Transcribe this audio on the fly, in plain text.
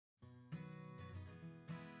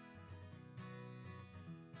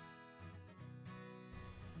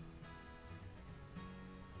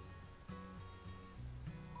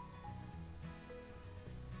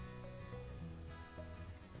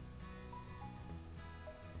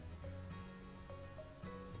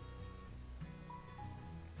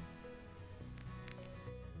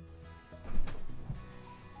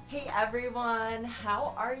Hey everyone,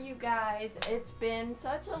 how are you guys? It's been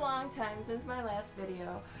such a long time since my last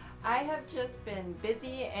video. I have just been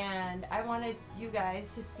busy and I wanted you guys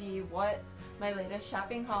to see what my latest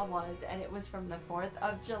shopping haul was, and it was from the 4th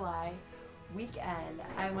of July weekend.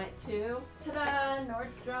 I went to, ta-da,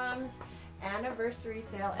 Nordstrom's anniversary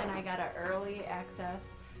sale and I got an early access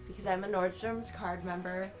because I'm a Nordstrom's card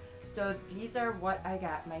member. So these are what I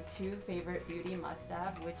got, my two favorite beauty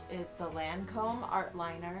must-have, which is the Lancome Art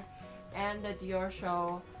Liner and the Dior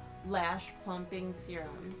Show Lash Plumping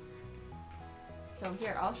Serum. So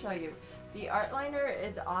here, I'll show you. The Art Liner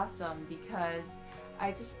is awesome because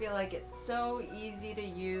I just feel like it's so easy to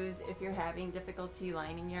use if you're having difficulty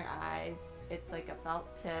lining your eyes. It's like a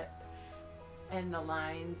felt tip, and the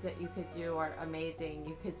lines that you could do are amazing.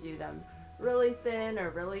 You could do them really thin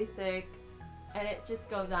or really thick, and it just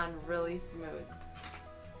goes on really smooth,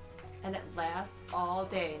 and it lasts all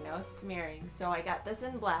day, no smearing. So I got this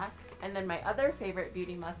in black, and then my other favorite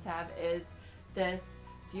beauty must-have is this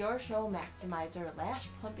Dior Show Maximizer Lash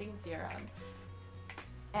Plumping Serum,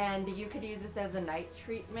 and you could use this as a night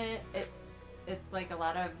treatment. It's like a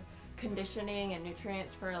lot of conditioning and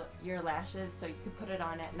nutrients for your lashes, so you can put it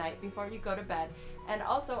on at night before you go to bed. And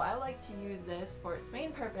also I like to use this for its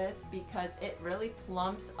main purpose because it really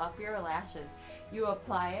plumps up your lashes. You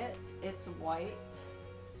apply it, it's white,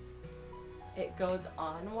 it goes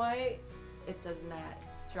on white, it does not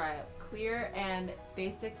dry up clear, and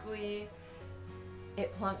basically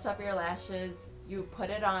it plumps up your lashes. You put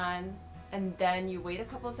it on and then you wait a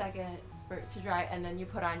couple seconds for it to dry, and then you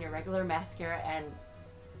put on your regular mascara and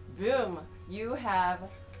boom, you have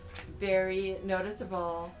very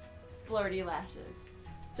noticeable flirty lashes.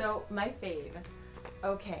 So my fave.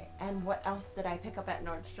 Okay, and what else did I pick up at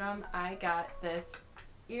Nordstrom? I got this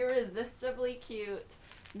irresistibly cute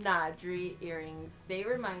Nadri earrings. They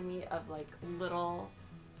remind me of like little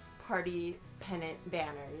party pennant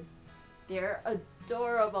banners. They're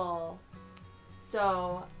adorable.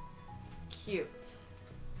 So cute.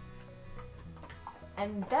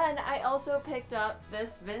 And then I also picked up this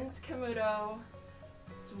Vince Camuto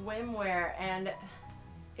swimwear, and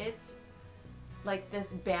it's like this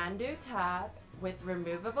bandeau top with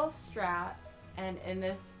removable straps and in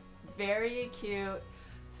this very cute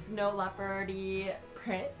snow leopardy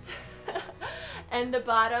print. And the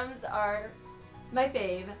bottoms are my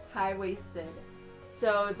fave, high-waisted.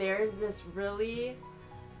 So there's this really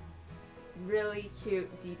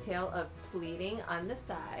cute detail of pleating on the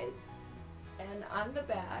sides, and on the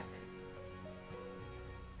back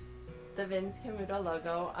the Vince Camuto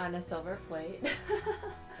logo on a silver plate.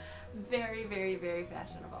 Very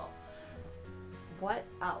fashionable. What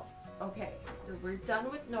else? Okay, so we're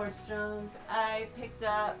done with Nordstrom's. I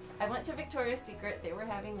went to Victoria's Secret. They were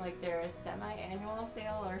having like their semi-annual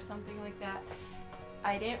sale or something like that.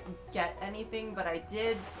 I didn't get anything, but I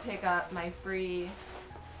did pick up my free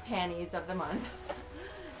panties of the month.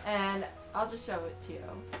 And I'll just show it to you.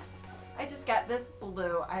 I just got this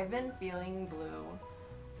blue. I've been feeling blue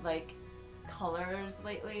like colors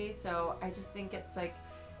lately, so I just think it's like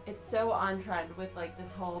it's so on trend with like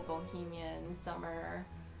this whole bohemian summer,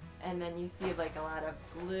 and then you see like a lot of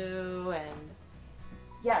blue. And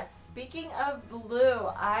yes, speaking of blue,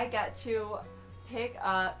 I got to pick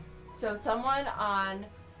up, so someone on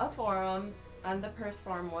a forum, on the purse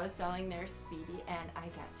forum, was selling their Speedy, and I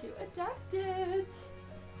got to adopt it.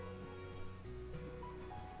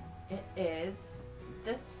 It is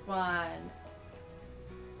this one,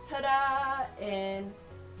 ta-da, in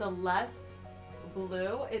Celeste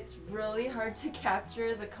blue. It's really hard to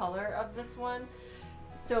capture the color of this one.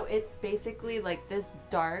 So it's basically like this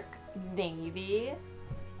dark navy,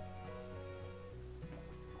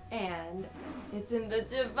 and it's in the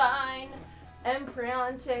Divine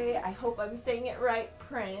Empreinte, I hope I'm saying it right,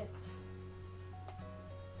 print.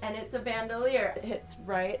 And it's a bandolier. It hits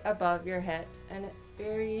right above your hips, and it's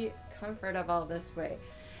very comfortable this way.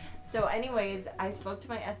 So anyways, I spoke to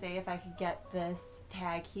my SA if I could get this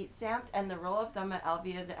tag heat stamped, and the rule of thumb at LV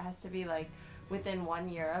is it has to be like within 1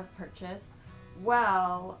 year of purchase.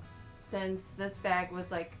 Well, since this bag was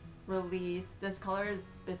like released, this color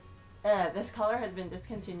has been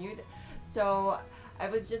discontinued, so I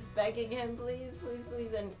was just begging him, please,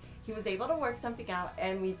 and he was able to work something out,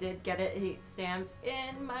 and we did get it heat stamped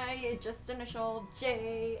in my just initial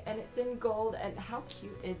J, and it's in gold. And how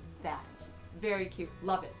cute is that? Very cute,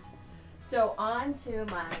 love it. So on to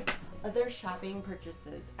my other shopping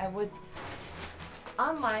purchases. I was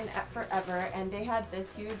online at Forever, and they had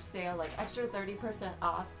this huge sale, like extra 30%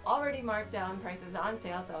 off, already marked down prices on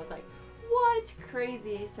sale. So I was like, what?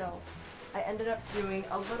 Crazy. So I ended up doing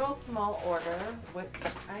a little small order, which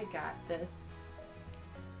I got this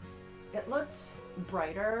It looked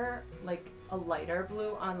brighter, like a lighter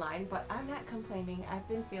blue online, but I'm not complaining. I've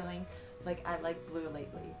been feeling like I like blue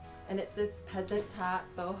lately. And it's this peasant top,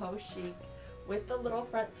 boho chic, with the little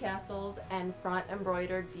front tassels and front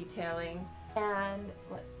embroidered detailing. And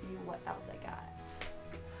let's see what else I got.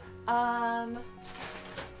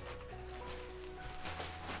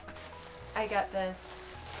 I got this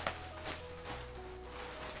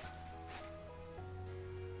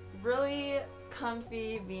really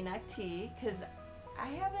comfy v-neck tee because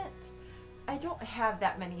I don't have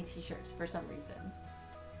that many t-shirts for some reason.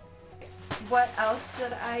 What else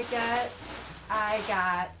did I get? I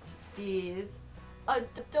got these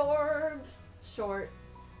adorbs shorts,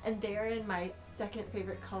 and they're in my second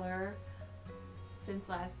favorite color since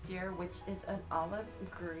last year, which is an olive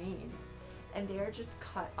green. And they're just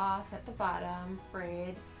cut off at the bottom,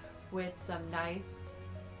 frayed, with some nice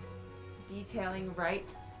detailing right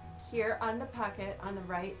here on the pocket on the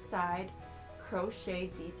right side, crochet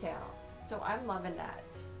detail. So I'm loving that.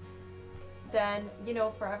 Then, you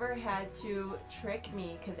know, Forever had to trick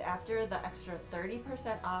me because after the extra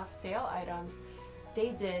 30% off sale items, they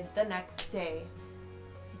did the next day.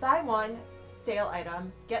 Buy one sale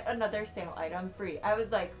item, get another sale item free. I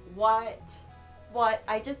was like, what? What?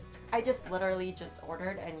 I just literally just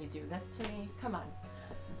ordered and you do this to me? Come on.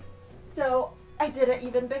 So I did an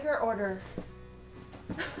even bigger order.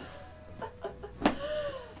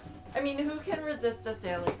 I mean, who can resist a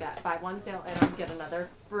sale like that? Buy one sale item, get another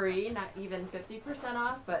free, not even 50%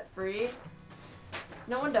 off, but free.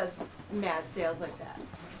 No one does mad sales like that.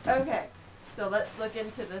 Okay, so let's look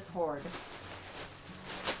into this hoard.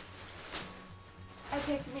 I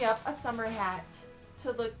picked me up a summer hat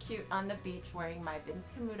to look cute on the beach wearing my Vince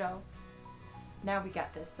Camuto. Now we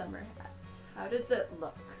got this summer hat. How does it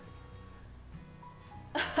look?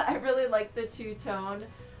 I really like the two-tone.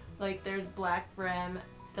 Like there's black brim,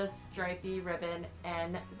 the stripy ribbon,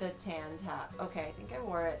 and the tan top. Okay, I think I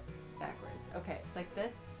wore it backwards. Okay, it's like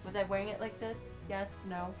this. Was I wearing it like this? Yes,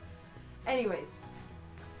 no. Anyways,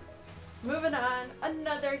 moving on.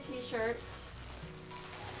 Another t-shirt.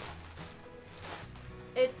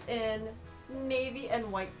 It's in navy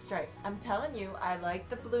and white stripes. I'm telling you, I like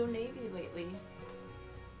the blue navy lately.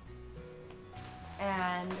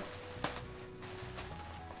 And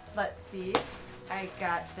let's see, I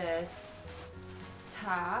got this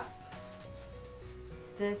top,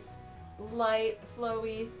 this light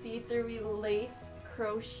flowy see-through lace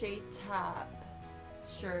crochet top,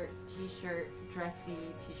 shirt, t-shirt, dressy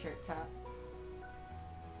t-shirt top.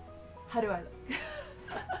 How do I look?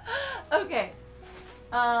 Okay.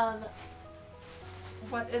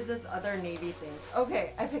 What is this other navy thing?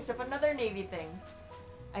 Okay, I picked up another navy thing.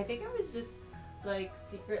 I think I was just like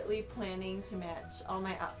secretly planning to match all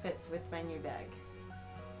my outfits with my new bag.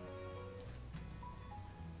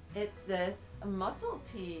 It's this muscle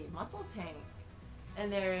tee, muscle tank.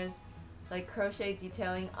 And there's like crochet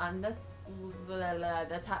detailing on the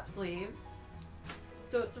top sleeves.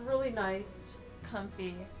 So it's a really nice,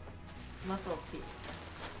 comfy muscle tee.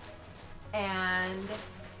 And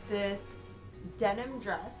this denim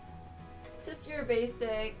dress, just your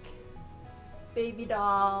basic baby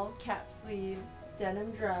doll cap sleeve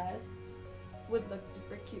denim dress, would look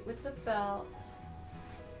super cute with the belt,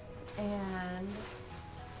 and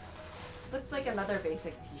looks like another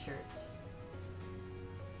basic t-shirt.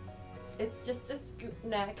 It's just a scoop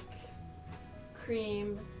neck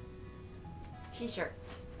cream t-shirt.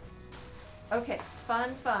 Okay,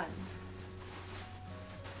 fun.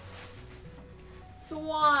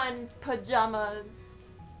 Swan pajamas.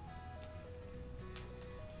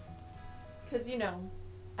 Because, you know,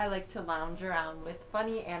 I like to lounge around with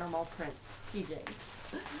funny animal print PJs.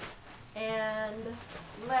 And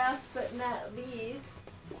last but not least,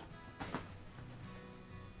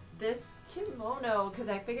 this kimono, because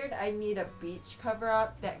I figured I need a beach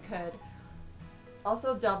cover-up that could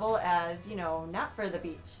also double as, you know, not for the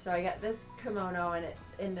beach. So I got this kimono, and it's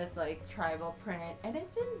in this like tribal print, and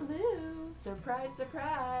it's in blue. Surprise,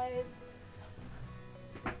 surprise.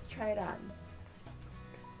 Let's try it on.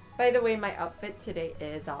 By the way, my outfit today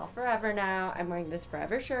is all Forever now. I'm wearing this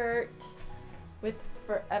Forever shirt with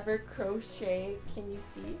Forever crochet. Can you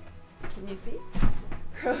see? Can you see?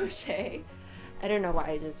 Crochet. I don't know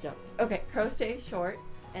why I just jumped. Okay, crochet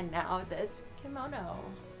shorts, and now this kimono.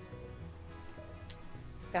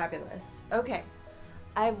 Fabulous. Okay,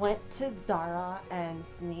 I went to Zara and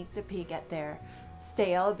sneaked a peek at their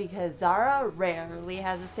sale because Zara rarely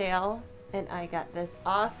has a sale, and I got this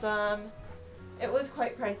awesome. It was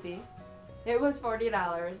quite pricey. It was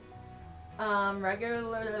 $40.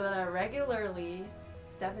 Regularly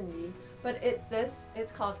 $70, But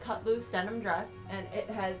it's called cut loose denim dress, and it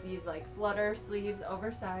has these like flutter sleeves,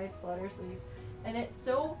 oversized flutter sleeves, and it's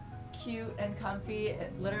so cute and comfy.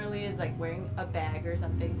 It literally is like wearing a bag or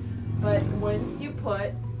something. But once you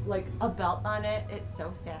put like a belt on it, it's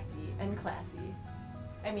so sassy and classy.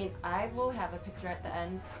 I mean, I will have a picture at the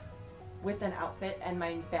end with an outfit and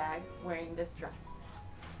my bag wearing this dress.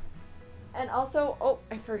 And also, oh,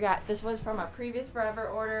 I forgot, this was from a previous Forever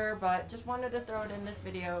order, but just wanted to throw it in this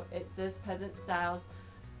video. It's this peasant style,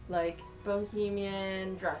 like,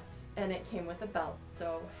 bohemian dress, and it came with a belt,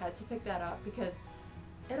 so had to pick that up because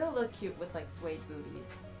it'll look cute with, like, suede booties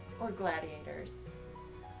or gladiators.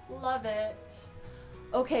 Love it.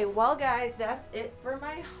 Okay, well, guys, that's it for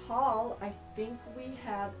my haul. I think we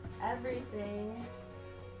have everything.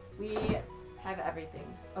 We have everything.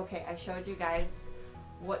 Okay, I showed you guys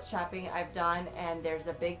what shopping I've done, and there's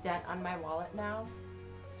a big dent on my wallet now,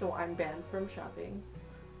 so I'm banned from shopping.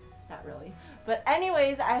 Not really, but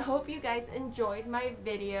anyways, I hope you guys enjoyed my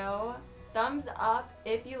video. Thumbs up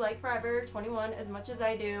if you like Forever 21 as much as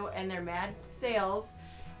I do and their mad sales,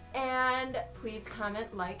 and please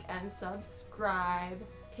comment, like, and subscribe.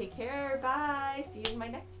 Take care, bye, see you in my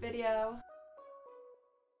next video.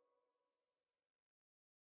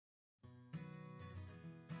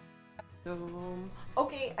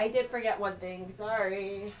 Okay, I did forget one thing,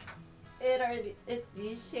 sorry. It's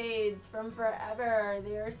these shades from Forever.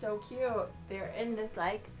 They are so cute. They're in this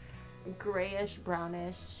like grayish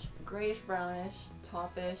brownish,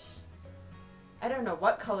 taupish. I don't know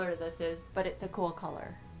what color this is, but it's a cool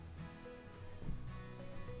color.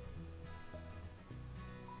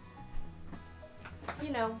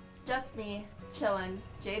 You know, just me, chillin',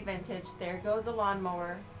 Jadevintage. There goes the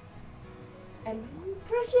lawnmower. And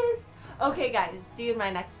precious. Okay guys, see you in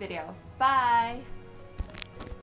my next video. Bye!